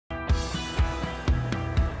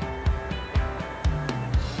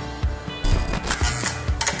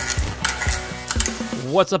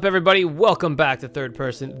What's up, everybody? Welcome back to Third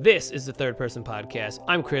Person. This is the Third Person Podcast.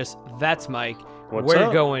 I'm Chris. That's Mike.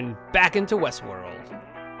 We're going back into Westworld.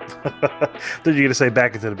 Thought you were going to say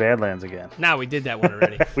back into the Badlands again. Nah, we did that one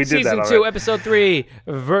already. We did that already. Season 2, Episode 3,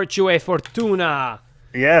 Virtù Fortuna.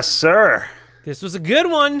 Yes, sir. This was a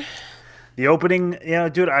good one. The opening,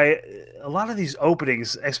 dude, a lot of these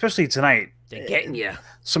openings, especially tonight, they're getting you.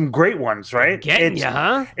 Some great ones, right? They're getting you,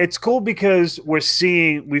 huh? It's cool because we're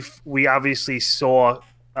seeing, we obviously saw,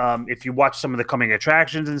 if you watch some of the coming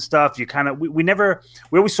attractions and stuff, you kind of, we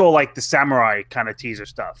always saw like the samurai kind of teaser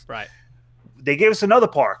stuff. Right. They gave us another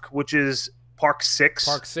park, which is Park 6.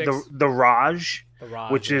 Park 6. The Raj. The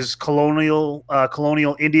Raj, which is colonial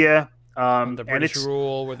India. Under British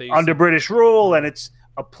rule. Under British rule, and it's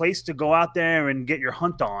a place to go out there and get your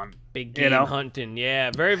hunt on. Big game hunting.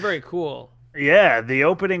 Yeah, very, very cool. Yeah, the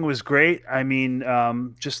opening was great. I mean,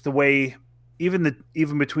 just the way, even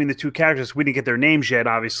between the two characters, we didn't get their names yet,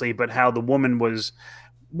 obviously, but how the woman was.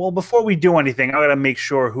 Well, before we do anything, I gotta make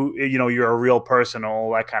sure who you're a real person,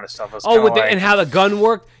 all that kind of stuff. And how the gun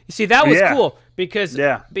worked. You see, that was cool because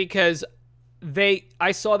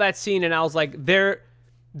I saw that scene and I was like, they're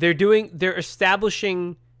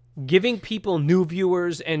establishing, giving people, new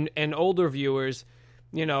viewers and older viewers,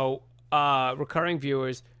 recurring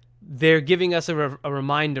viewers, they're giving us a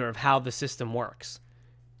reminder of how the system works.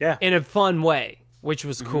 Yeah. In a fun way, which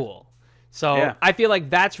was cool. So I feel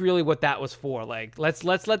like that's really what that was for. Like, let's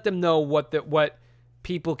let them know what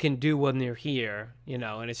people can do when they're here,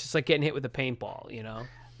 and it's just like getting hit with a paintball,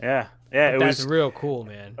 Yeah. Yeah. That's real cool,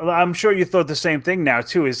 man. I'm sure you thought the same thing now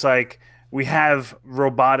too. It's like we have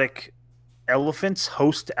robotic elephants,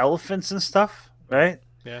 host elephants and stuff, right?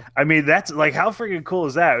 Yeah. I mean, that's like, how freaking cool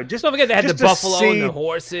is that? Just don't forget they had the buffalo and the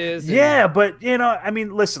horses. Yeah, but I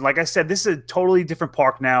mean, listen, like I said, this is a totally different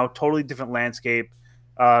park now, totally different landscape,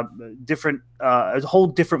 different, a whole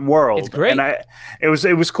different world. It's great. And it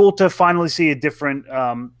was cool to finally see a different,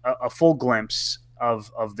 a full glimpse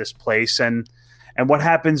of this place and what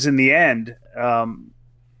happens in the end.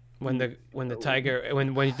 When the tiger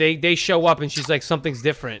when they show up and she's like, something's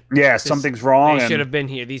different. Yeah, something's wrong. They should have been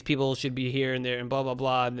here. These people should be here and there and blah blah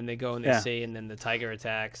blah. And then they go and they say, and then the tiger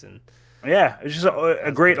attacks and. Yeah, it's just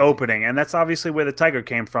a great opening, and that's obviously where the tiger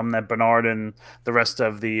came from. That Bernard and the rest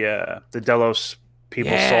of the Delos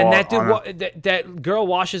people saw. And that dude, that girl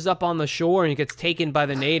washes up on the shore and gets taken by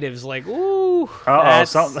the natives. Like, ooh,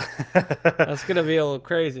 that's gonna be a little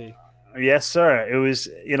crazy. Yes, sir. It was,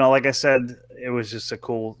 like I said, it was just a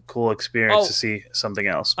cool experience to see something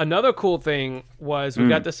else. Another cool thing was we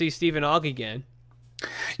got to see Stephen Ogg again.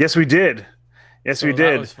 Yes, we did. Yes, we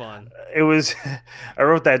did. That was fun. It was. I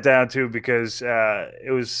wrote that down too because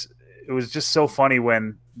it was just so funny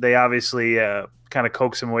when they obviously kind of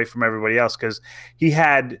coaxed him away from everybody else because he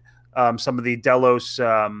had some of the Delos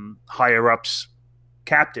higher ups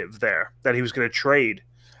captive there that he was going to trade.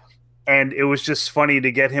 And it was just funny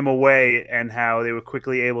to get him away and how they were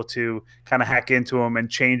quickly able to kind of hack into him and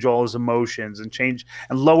change all his emotions and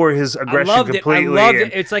lower his aggression completely. I loved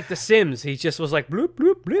it. It's like The Sims. He just was like, bloop,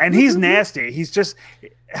 bloop, bloop. And he's nasty. He's just,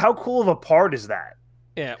 how cool of a part is that?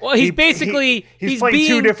 Yeah. Well, he's basically, he's playing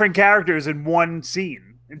two different characters in one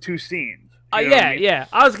scene, in two scenes. Yeah.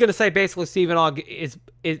 I was going to say basically Stephen Ogg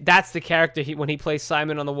that's the character when he plays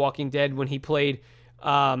Simon on The Walking Dead, when he played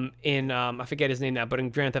I forget his name now, but in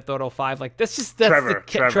Grand Theft Auto 5, like that's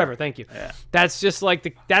Trevor, thank you. Yeah. That's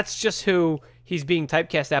just who he's being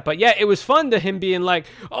typecast at. But yeah, it was fun to him being like,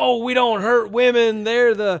 "Oh, we don't hurt women.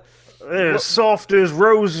 They're soft as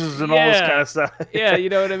roses and all this kind of stuff." Yeah, you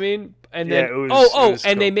know what I mean? And then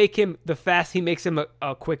they make him he makes him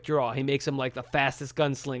a quick draw. He makes him like the fastest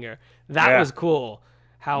gunslinger. That was cool.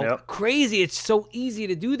 How crazy. It's so easy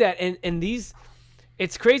to do that. And these,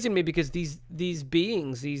 it's crazy to me because these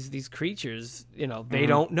beings, these creatures, they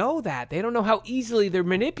don't know that. They don't know how easily they're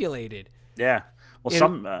manipulated. Yeah.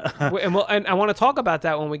 Well, and I want to talk about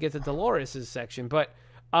that when we get to Dolores' section. But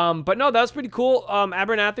no, that was pretty cool.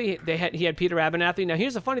 Abernathy, he had Peter Abernathy. Now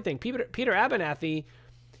here's the funny thing. Peter Abernathy,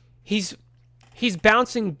 he's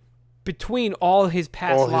bouncing between all his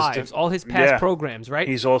past lives, all his past programs, right?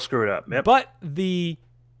 He's all screwed up. Yep. But the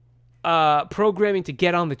programming to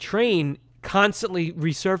get on the train constantly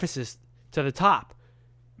resurfaces to the top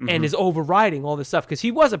and is overriding all this stuff because he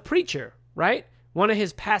was a preacher, right? One of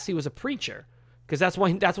his past, he was a preacher because that's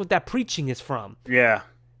what that preaching is from. Yeah.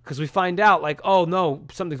 Because we find out like, oh no,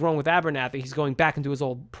 something's wrong with Abernathy. He's going back into his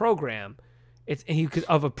old program. He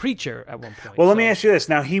of a preacher at one point. Well, let me ask you this.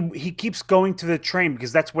 Now he keeps going to the train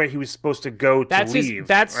because that's where he was supposed to go to leave.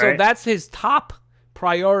 So that's his top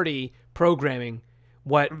priority programming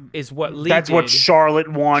what Lee That's did. what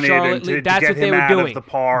Charlotte wanted. That's get what they him were out doing. Of the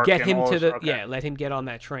park. Get him to the okay. let him get on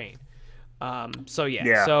that train. So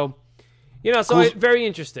Cool. very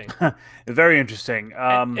interesting. Very interesting.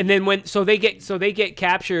 And then they get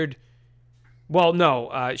captured. Well,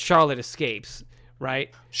 no, Charlotte escapes, right?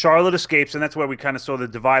 Charlotte escapes, and that's where we kind of saw the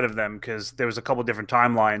divide of them, because there was a couple different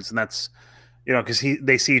timelines, and that's, because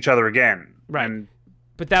they see each other again, right?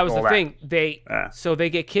 But that was the thing. So they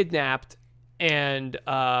get kidnapped, and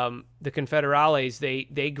the Confederales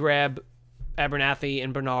they grab Abernathy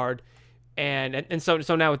and Bernard, and so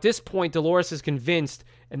now at this point Dolores is convinced,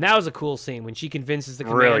 and that was a cool scene when she convinces the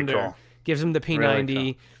commander, really cool. gives him the P90,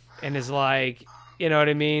 really cool. And is like, you know what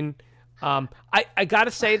I mean? I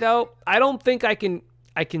gotta say though, I don't think I can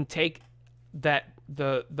take that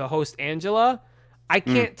the host Angela. I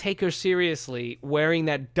can't take her seriously wearing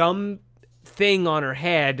that dumb thing on her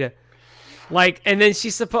head, like, and then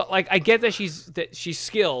she's supposed, like, I get that she's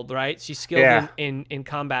skilled, right? She's skilled in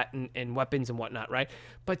combat and weapons and whatnot, right?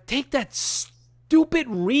 But take that stupid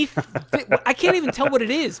wreath. I can't even tell what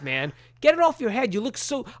it is, man. Get it off your head. You look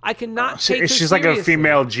so. I cannot take her She's seriously. like a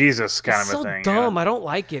female Jesus kind it's of a so thing. Dumb. I don't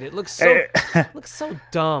like it. It looks so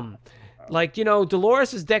dumb. Like,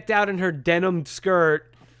 Dolores is decked out in her denim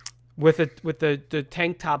skirt with the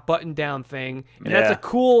tank top button down thing, and that's a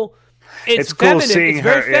cool. It's feminine. Cool seeing it's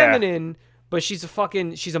very her, feminine, but she's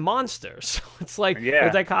a monster. So it's like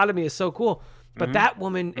the dichotomy is so cool. But that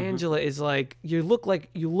woman, Angela, is like, you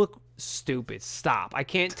look stupid. Stop. I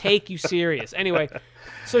can't take you serious. Anyway,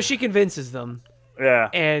 so she convinces them. Yeah.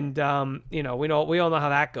 And we all know how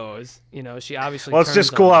that goes. She obviously. Well, it's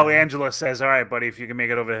just cool how Angela says, "All right, buddy, if you can make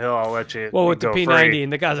it over the hill, I'll let you." Well, with the P90, free.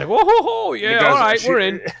 and the guy's like, "Whoa, ho, ho, yeah, all right, we're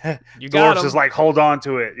in." You got Dolores him. is like, "Hold on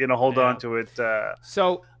to it, hold on to it."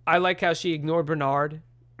 So I like how she ignored Bernard,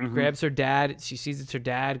 grabs her dad. She sees it's her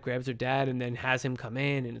dad, grabs her dad, and then has him come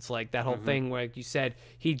in, and it's like that whole thing where, like you said,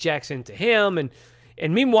 he jacks into him,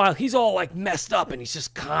 and meanwhile he's all like messed up, and he's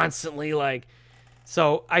just constantly like.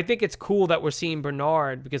 So I think it's cool that we're seeing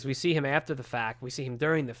Bernard, because we see him after the fact, we see him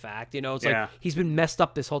during the fact. It's like he's been messed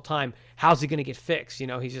up this whole time. How's he gonna get fixed?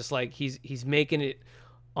 He's just like he's making it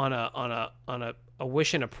on a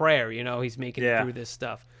wish and a prayer. He's making it through this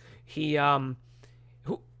stuff. He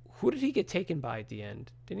who did he get taken by at the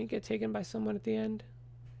end? Didn't he get taken by someone at the end?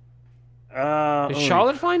 Did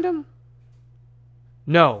Charlotte find him?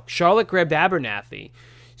 No, Charlotte grabbed Abernathy.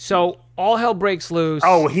 So all hell breaks loose.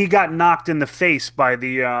 Oh, he got knocked in the face by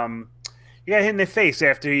the hit in the face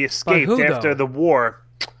after he escaped after the war.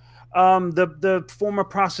 The former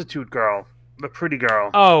prostitute girl, the pretty girl.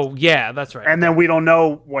 Oh yeah, that's right. And then we don't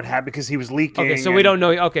know what happened because he was leaking. Okay, so we don't know.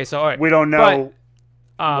 Okay, so all right, we don't know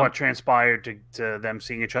what transpired to them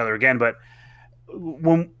seeing each other again. But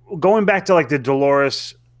when going back to like the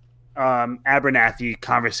Dolores Abernathy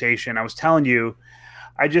conversation, I was telling you.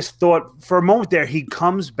 I just thought for a moment there he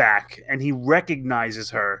comes back and he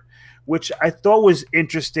recognizes her, which I thought was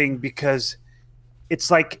interesting because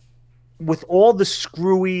it's like with all the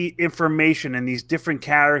screwy information and these different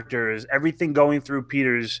characters, everything going through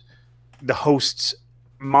the host's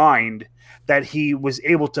mind, that he was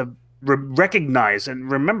able to recognize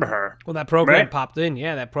and remember her. Well, that program popped in.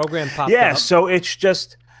 Yeah, that program popped up. Yeah, so it's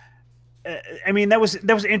just, I mean, that was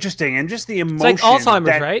interesting, and just the emotion. It's like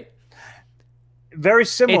Alzheimer's, right? Very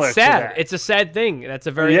similar. It's sad. To that. It's a sad thing. That's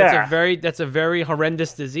a very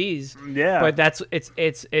horrendous disease. Yeah. But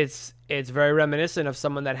it's very reminiscent of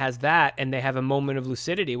someone that has that, and they have a moment of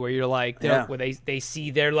lucidity where you're like, where they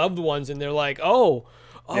see their loved ones, and they're like, oh,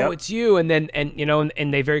 it's you, and then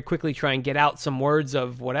and they very quickly try and get out some words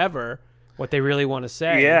of what they really want to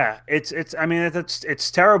say. Yeah. It's I mean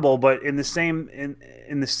it's terrible, but in the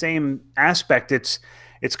same aspect, it's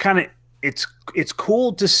kind of. It's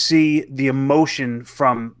cool to see the emotion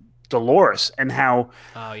from Dolores and how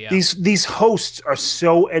these hosts are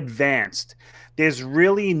so advanced. There's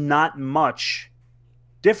really not much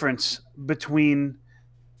difference between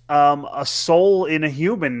a soul in a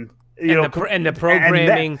human, and the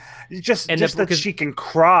programming, that she can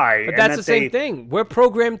cry. But that's the same thing. We're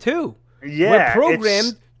programmed too. Yeah, we're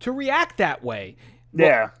programmed to react that way.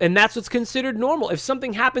 Well, and that's what's considered normal. If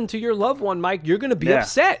something happened to your loved one, Mike, you're going to be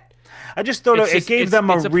upset. I just thought it gave them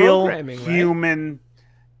a real human. Right?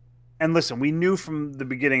 And listen, we knew from the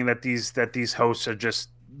beginning that these hosts are just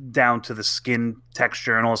down to the skin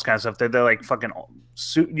texture and all this kind of stuff. They're like fucking.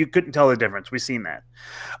 You couldn't tell the difference. We've seen that,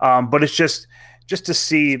 but it's just to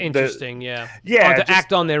see interesting, to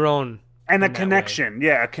act on their own and a connection.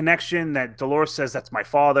 Yeah, a connection that Dolores says that's my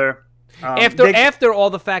father. After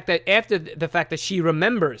the fact that she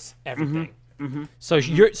remembers everything. Mm-hmm.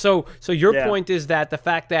 So your point is that the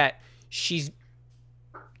fact that she's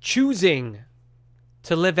choosing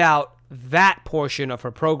to live out that portion of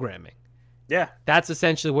her programming. Yeah. That's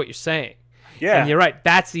essentially what you're saying. Yeah. And you're right.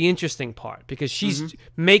 That's the interesting part, because she's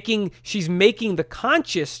making the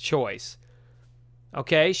conscious choice.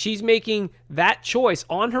 Okay? She's making that choice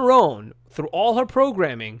on her own through all her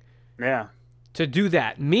programming. Yeah. To do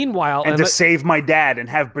that. Meanwhile, and to save my dad and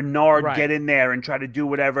have Bernard get in there and try to do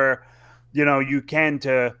whatever, you can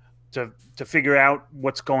to figure out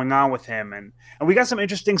what's going on with him. And we got some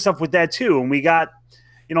interesting stuff with that too. And we got,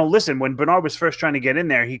 listen, when Bernard was first trying to get in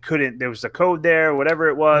there, he couldn't. There was a code there, whatever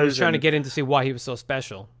it was. He was trying to get in to see why he was so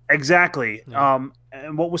special. Exactly. Yeah.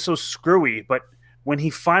 And what was so screwy, but when he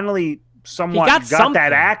finally somewhat got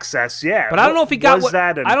that access, but I don't know if he got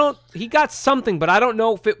he got something, but I don't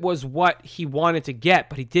know if it was what he wanted to get,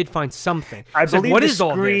 but he did find something. I believe the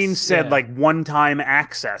screen said like one-time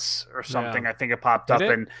access or something. I think it popped up,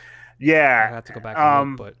 and I have to go back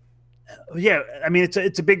and look, but yeah, I mean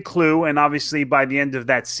it's a big clue, and obviously by the end of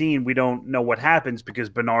that scene we don't know what happens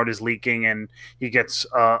because Bernard is leaking and he gets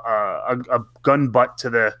a gun butt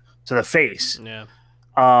to the face. Yeah.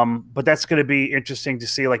 But that's going to be interesting to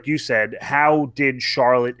see, like you said. How did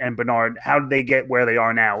Charlotte and Bernard? How did they get where they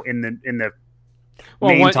are now in the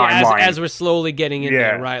main timeline? As we're slowly getting in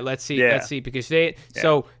there, right? Let's see, because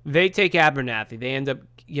so they take Abernathy. They end up,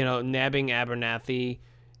 nabbing Abernathy,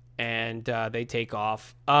 and they take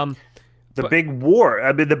off. The big war.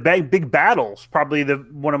 I mean, the big battles. Probably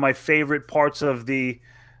one of my favorite parts of the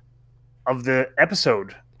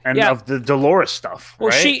episode. And of the Dolores stuff. Well,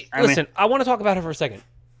 right? I want to talk about her for a second.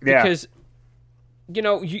 Because,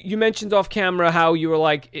 you mentioned off camera how you were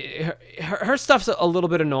like, her stuff's a little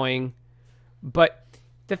bit annoying. But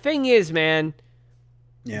the thing is, man,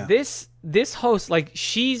 this host, like,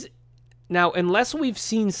 she's now, unless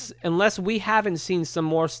we haven't seen some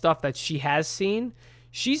more stuff that she has seen,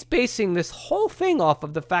 she's basing this whole thing off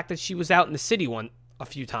of the fact that she was out in the city a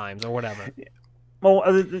few times or whatever. Well,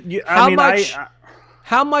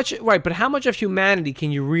 how much of humanity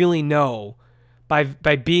can you really know by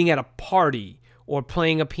being at a party or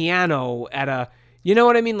playing a piano at a, you know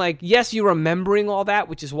what I mean? Like, yes, you're remembering all that,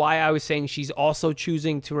 which is why I was saying she's also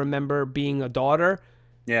choosing to remember being a daughter.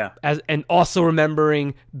 Yeah. And also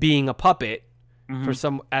remembering being a puppet for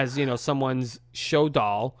someone's show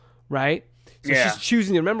doll, right? So she's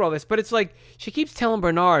choosing to remember all this, but it's like she keeps telling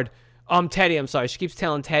Bernard, Teddy, I'm sorry, she keeps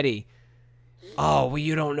telling Teddy, oh, well,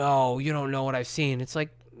 you don't know what I've seen. It's like,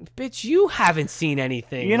 bitch, you haven't seen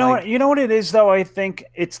anything. You know what it is, though? I think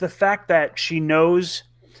it's the fact that she knows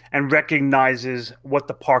and recognizes what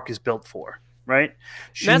the park is built for, right?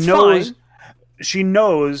 That's fine. She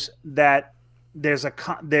knows that there's a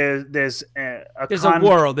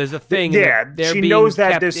world, there's a thing. Yeah, she knows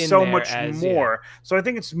that there's so much more. So I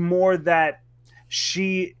think it's more that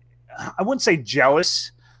I wouldn't say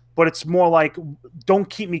jealous, but it's more like, don't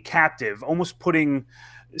keep me captive, almost putting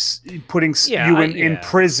you in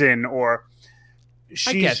prison, or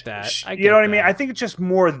I get that. You know what I mean? I think it's just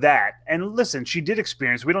more that. And listen, she did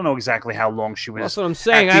experience. We don't know exactly how long she was. That's what I'm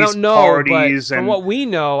saying. I don't know, but from what we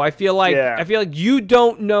know, I feel like you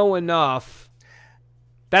don't know enough.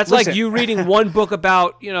 That's like you reading one book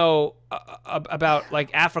about about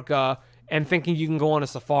like Africa and thinking you can go on a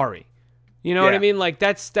safari. You know what I mean? Like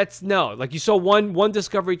that's no. Like you saw one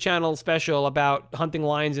Discovery Channel special about hunting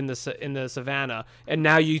lions in the savannah, and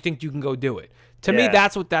now you think you can go do it. To me,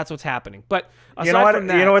 that's what's happening. But aside from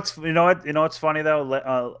that, you know what's funny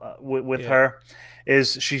though with her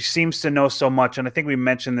is she seems to know so much, and I think we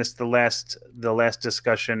mentioned this the last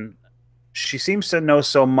discussion. She seems to know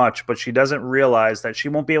so much, but she doesn't realize that she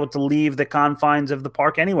won't be able to leave the confines of the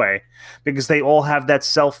park anyway, because they all have that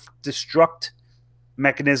self-destruct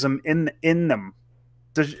mechanism in them.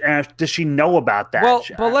 Does she know about that? Well,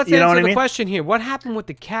 but let's answer the question here. What happened with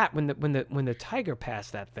the cat when the tiger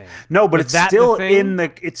passed that thing? No, but it's still in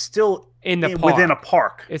the park. Within a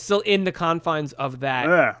park. It's still in the confines of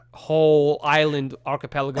that whole island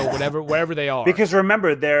archipelago, wherever they are. Because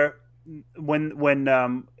remember, when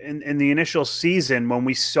in the initial season, when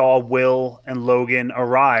we saw Will and Logan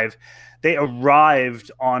arrive, they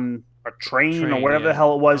arrived on a train or whatever the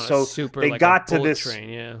hell it was. So they got to this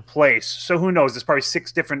place. So who knows? There's probably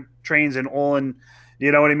 6 different trains and all in,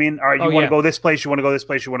 you know what I mean? All right, you want to go this place, you want to go this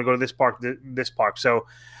place, you want to go to this park, So,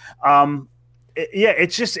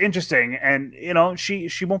 it's just interesting. And,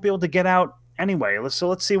 she won't be able to get out anyway. So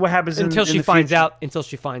let's see what happens until she finds out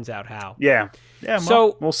how. Yeah. Yeah.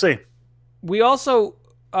 So we'll see. We also,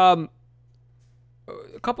 a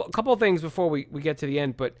couple of things before we get to the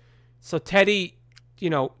end, but so Teddy,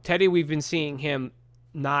 we've been seeing him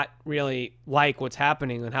not really like what's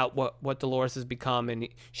happening and what Dolores has become, and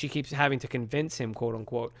she keeps having to convince him, quote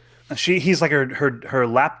unquote. He's like her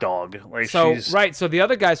lapdog. Like so the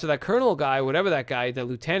other guy, so that colonel guy, whatever that guy, the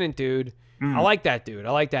lieutenant dude, I like that dude.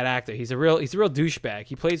 I like that actor. He's a real douchebag.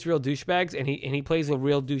 He plays real douchebags, and he plays a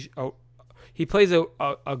real douche. He plays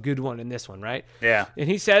a good one in this one, right? Yeah. And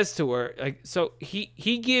he says to her, like, so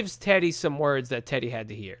he gives Teddy some words that Teddy had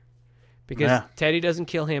to hear, because Teddy doesn't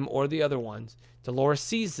kill him or the other ones. Dolores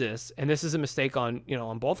sees this, and this is a mistake on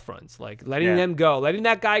both fronts. Like letting them go, letting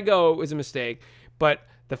that guy go is a mistake, but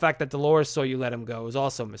the fact that Dolores saw you let him go is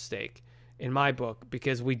also a mistake in my book,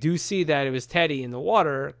 because we do see that it was Teddy in the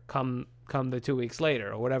water come the 2 weeks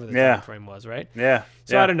later or whatever the time frame was, right? Yeah.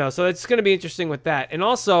 So I don't know. So it's going to be interesting with that, and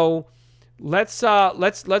also let's round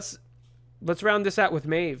this out with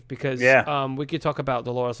Maive, because we could talk about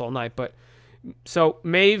Dolores all night, but so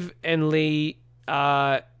Maive and Lee.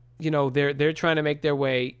 They're trying to make their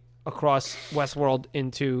way across Westworld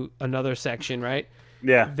into another section, right?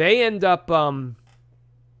 Yeah. They end up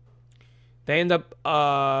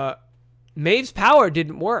Maeve's power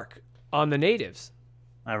didn't work on the natives.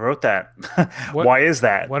 I wrote that. Why is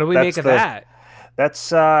that? What do we make of that? That's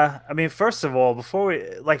first of all, before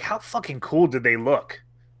we, like, how fucking cool did they look?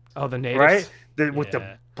 Oh, the natives? Right? With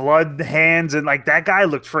the blood hands, and like that guy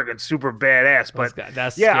looked freaking super badass. But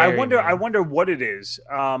that's scary, I wonder what it is,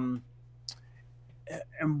 and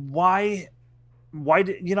why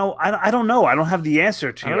did I don't know. I don't have the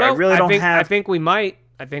answer to you. I really don't have. I think we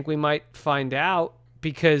might find out,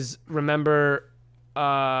 because remember,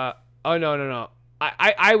 no.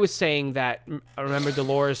 I was saying that, remember,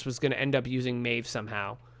 Dolores was going to end up using Maive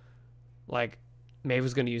somehow, like. Maive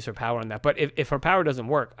was going to use her power on that, but if her power doesn't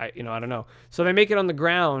work, I don't know. So they make it on the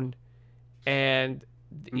ground, and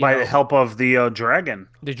by the help of the dragon.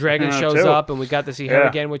 The dragon shows up, and we got to see her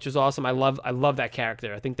again, which was awesome. I love that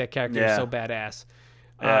character. I think that character is so badass.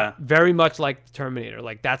 Very much like Terminator.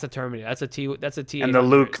 Like that's a Terminator. That's a T. And the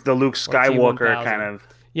Luke Skywalker kind of.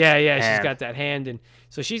 Yeah. She's got that hand, and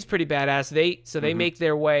so she's pretty badass. They make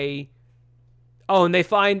their way. Oh, and they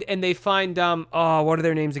find what are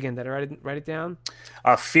their names again? Did I write it down?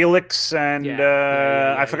 Felix and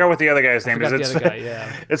I forgot what the other guy's name is.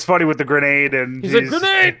 It's funny with the grenade, and he's like,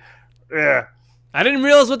 grenade. Yeah. I didn't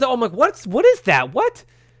realize what I'm like. What is that? What?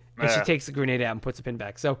 And she takes the grenade out and puts the pin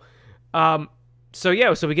back. So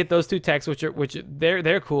we get those two texts, which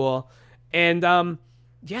they're cool, and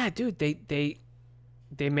dude,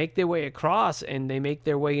 they make their way across, and they make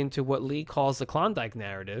their way into what Lee calls the Klondike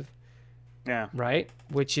narrative. Yeah. Right?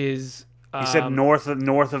 Which is... he said north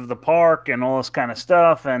of the park and all this kind of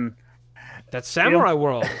stuff, and... That's Samurai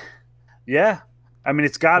World. Yeah. I mean,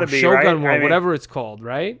 it's got to be, Shogun right? World, whatever it's called,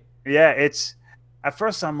 right? Yeah, it's... At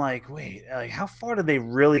first, I'm like, wait, how far do they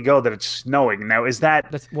really go that it's snowing? Now, is that...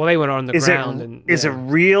 they went on the ground. Is it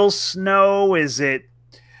real snow? Is it...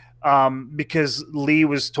 because Lee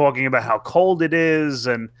was talking about how cold it is,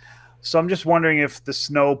 and... So I'm just wondering if the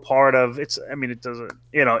snow part of it doesn't,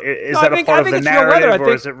 is that a part of the narrative,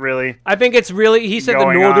 or is it really? I think it's really, he said,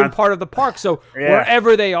 the northern part of the park. So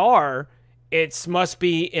wherever they are, it must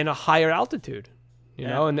be in a higher altitude, you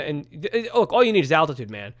know, and look, all you need is altitude,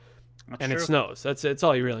 man. That's true. It snows. That's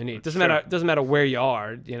all you really need. Doesn't matter where you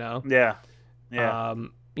are, you know? Yeah. Yeah.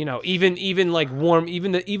 Even like warm,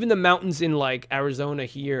 even the mountains in like Arizona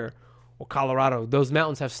here, or Colorado, those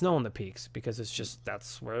mountains have snow on the peaks, because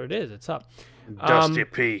that's where it is. It's up. Dusty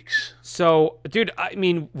peaks. So, dude, I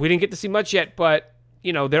mean, we didn't get to see much yet, but,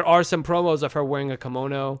 there are some promos of her wearing a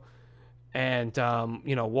kimono and,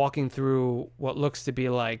 walking through what looks to be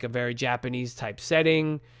like a very Japanese type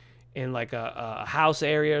setting in like a house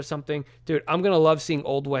area or something. Dude, I'm going to love seeing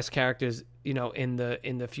Old West characters, in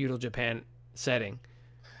the feudal Japan setting.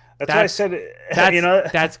 That's why I said,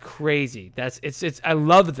 that's crazy. I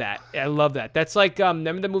love that. I love that. That's like,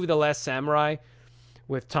 remember the movie The Last Samurai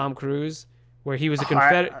with Tom Cruise, where he was a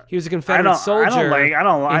Confederate soldier.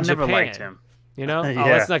 I never liked him.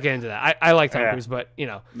 Let's not get into that. I like Tom Cruise, but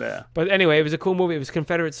But anyway, it was a cool movie. It was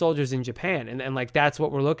Confederate soldiers in Japan, and like that's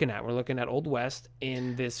what we're looking at. We're looking at Old West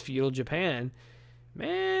in this feudal Japan.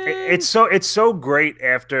 Man, it's so great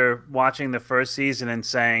after watching the first season and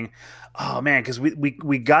saying, oh man, because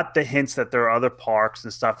we got the hints that there are other parks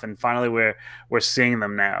and stuff, and finally we're seeing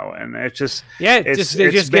them now, and it's just they're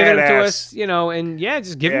just giving them to us, and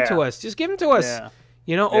just give them to us,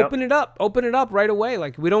 open it up right away.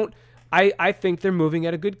 Like we don't. I think they're moving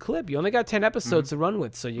at a good clip. You only got 10 episodes to run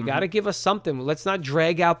with, so you got to give us something. Let's not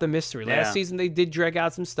drag out the mystery. Last season they did drag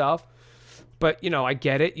out some stuff. But, I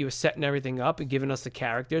get it. You were setting everything up and giving us the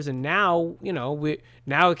characters. And now,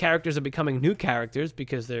 now the characters are becoming new characters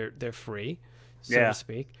because they're free so to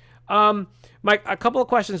speak. Mike, a couple of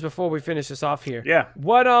questions before we finish this off here. Yeah.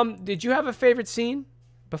 What did you have a favorite scene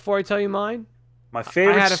before I tell you mine? My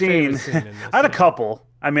favorite scene. I had a couple.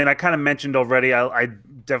 I mean, I kind of mentioned already. I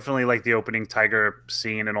definitely like the opening tiger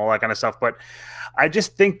scene and all that kind of stuff. But I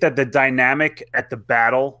just think that the dynamic at the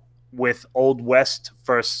battle with Old West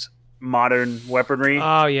versus modern weaponry.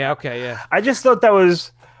 Oh yeah, okay, yeah. I just thought that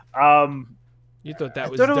was. You thought that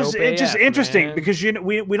was dope? It's just interesting man. because we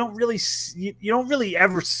don't really you don't really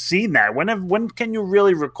ever seen that. When can you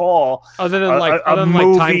really recall other than a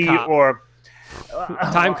movie Time Cop. or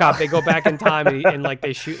Time Cop? They go back in time and like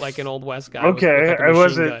they shoot like an Old West guy. Okay, with like it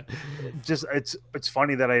wasn't. Just it's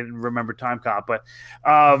funny that I didn't remember Time Cop, but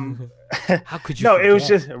how could you? No, forget? it was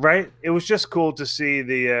just right. It was just cool to see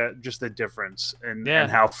the just the difference and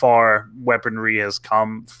how far weaponry has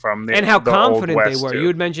come from the and how the confident Old they West were. too. You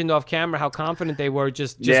had mentioned off camera how confident they were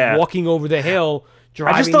just walking over the hill,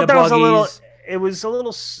 driving I just thought the that buggies. was a little. It was a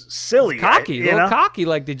little silly, cocky, cocky.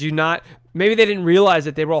 Like, did you not? Maybe they didn't realize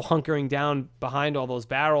that they were all hunkering down behind all those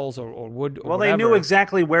barrels or wood. Or whatever. They knew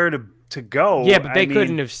exactly where to go. Yeah, but they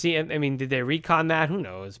couldn't have seen. I mean, did they recon that? Who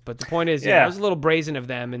knows? But the point is, it was a little brazen of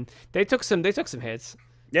them, and they took some hits.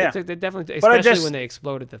 Yeah, they definitely, especially when they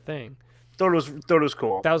exploded the thing. Thought it was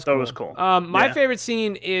cool. That was cool. My favorite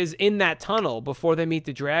scene is in that tunnel before they meet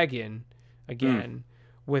the dragon again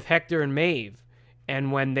with Hector and Maive,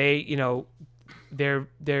 and when they, they're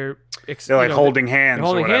like holding hands,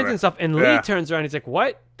 and stuff. And Lee turns around. He's like,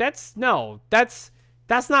 "What? That's not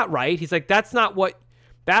right." He's like, "That's not what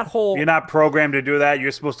that whole." You're not programmed to do that.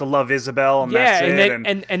 You're supposed to love Isabel, and that's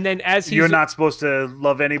it. And then as he's, you're not supposed to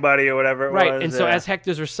love anybody or whatever. Right. And so as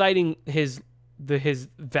Hector's reciting his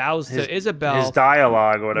vows to Isabel, his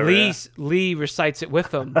dialogue or whatever. Lee recites it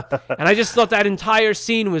with him, and I just thought that entire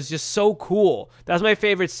scene was just so cool. That was my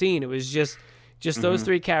favorite scene. It was just those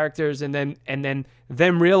three characters, and then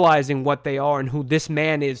them realizing what they are and who this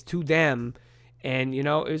man is to them, and it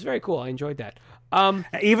was very cool. I enjoyed that.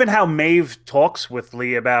 Even how Maive talks with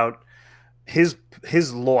Lee about his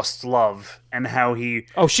lost love and how he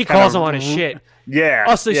she calls him on his shit. Yeah.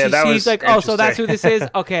 Oh, so she's like, oh, so that's who this is?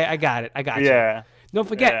 Okay, I got it. Yeah. Don't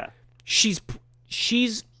forget, she's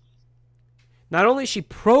not only is she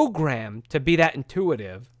programmed to be that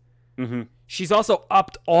intuitive, she's also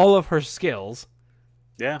upped all of her skills.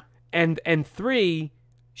 Yeah. And 3,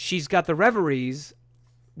 she's got the reveries,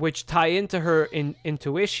 which tie into her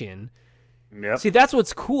intuition. Yep. See, that's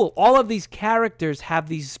what's cool. All of these characters have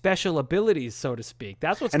these special abilities, so to speak.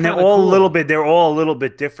 That's what's and they're all cool. They're all a little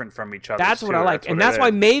bit different from each other. That's what I like. That's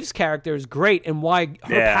why Maeve's character is great, and why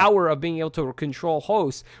her power of being able to control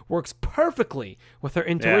hosts works perfectly with her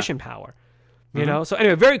intuition power. So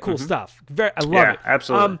anyway, very cool stuff. I love it.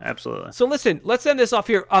 Absolutely, absolutely. So listen, let's end this off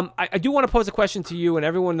here. I do want to pose a question to you and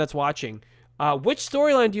everyone that's watching. Which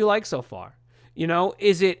storyline do you like so far?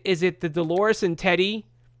 Is it the Dolores and Teddy,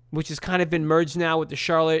 which has kind of been merged now with the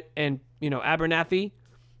Charlotte and Abernathy?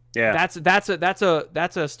 Yeah, that's a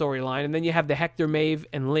storyline, and then you have the Hector, Maive,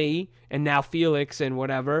 and Lee, and now Felix and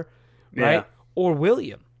whatever, right? Or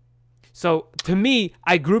William. So to me,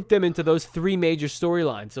 I grouped them into those 3 major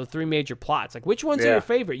storylines, those 3 major plots. Like, which one's your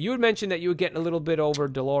favorite? You had mentioned that you were getting a little bit over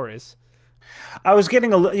Dolores. I was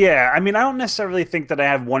getting I mean, I don't necessarily think that I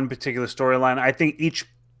have one particular storyline. I think each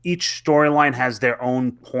storyline has their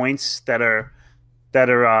own points that are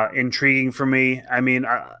intriguing for me. I mean,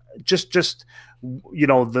 just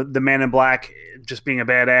the Man in Black just being a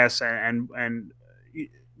badass and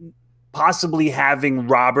possibly having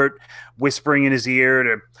Robert whispering in his ear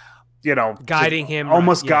to. Guiding him,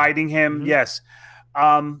 almost guiding him. Yes.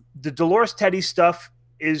 The Dolores Teddy stuff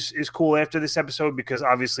is cool after this episode because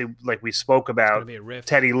obviously, like we spoke about,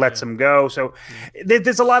 Teddy lets him go. So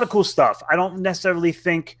there's a lot of cool stuff. I don't necessarily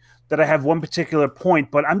think that I have one particular point,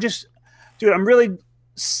 but I'm really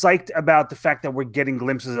psyched about the fact that we're getting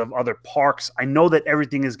glimpses of other parks. I know that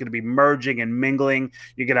everything is going to be merging and mingling.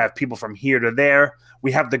 You're going to have people from here to there.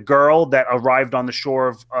 We have the girl that arrived on the shore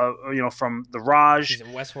of, from the Raj. She's in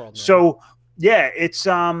Westworld now. So yeah, it's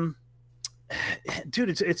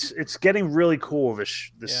dude, it's getting really cool.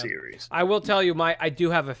 This series. I will tell you, I do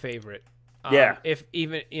have a favorite. If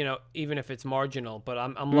even if it's marginal, but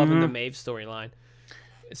I'm loving the Maive storyline.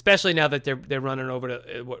 Especially now that they're running over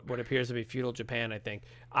to what appears to be feudal Japan, I think.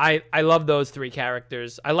 I love those 3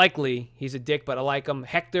 characters. I like Lee. He's a dick, but I like him.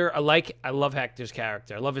 Hector, I love Hector's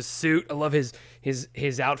character. I love his suit. I love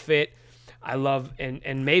his outfit. I love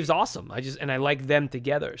and Maeve's awesome. I like them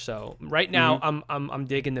together. So right now I'm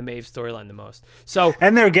digging the Maive storyline the most. So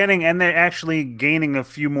and they're actually gaining a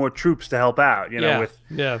few more troops to help out.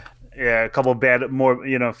 Yeah, a couple a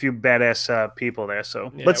few badass people there.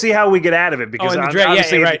 So let's see how we get out of it, because and the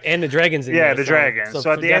dragons. The dragons.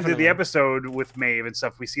 So at the end of the episode with Maive and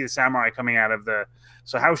stuff, we see the samurai coming out of the.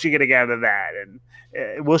 So how is she getting out of that,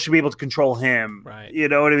 and will she be able to control him? Right. You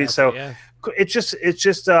know what I mean? It's just it's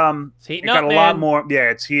heating up, got a lot more. Yeah,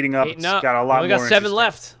 it's heating up. It's got a lot more. We got 7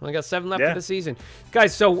 left. We got 7 left of the season,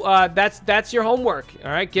 guys. So that's your homework. All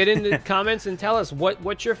right, get in the comments and tell us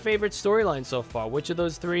what's your favorite storyline so far. Which of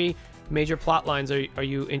those 3 major plot lines are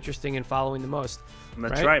you interested in following the most?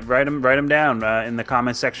 That's right. Write them down in the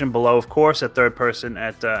comment section below, of course, at Third Person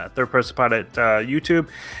Pod at YouTube,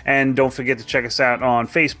 and don't forget to check us out on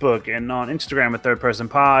Facebook and on Instagram at Third Person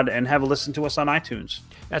Pod, and have a listen to us on iTunes.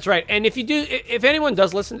 That's right. And if anyone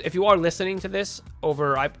does listen, if you are listening to this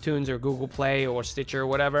over iTunes or Google Play or Stitcher or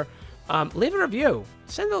whatever, leave a review.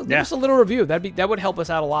 Give us a little review. That would help us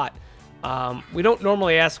out a lot. We don't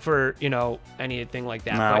normally ask for, anything like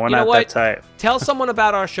that. No, but we're you know not what? that tight. Tell someone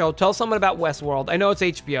about our show. Tell someone about Westworld. I know it's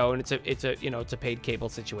HBO and it's a paid cable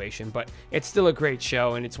situation, but it's still a great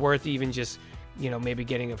show, and it's worth even just, maybe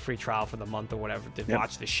getting a free trial for the month or whatever to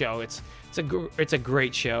watch the show. It's a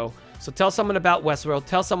great show. So tell someone about Westworld.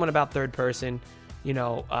 Tell someone about Third Person. We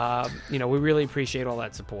really appreciate all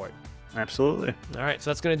that support. Absolutely. All right, so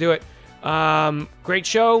that's gonna do it. Great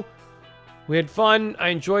show. We had fun. I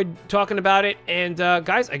enjoyed talking about it. And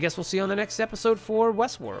guys, I guess we'll see you on the next episode for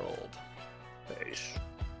Westworld.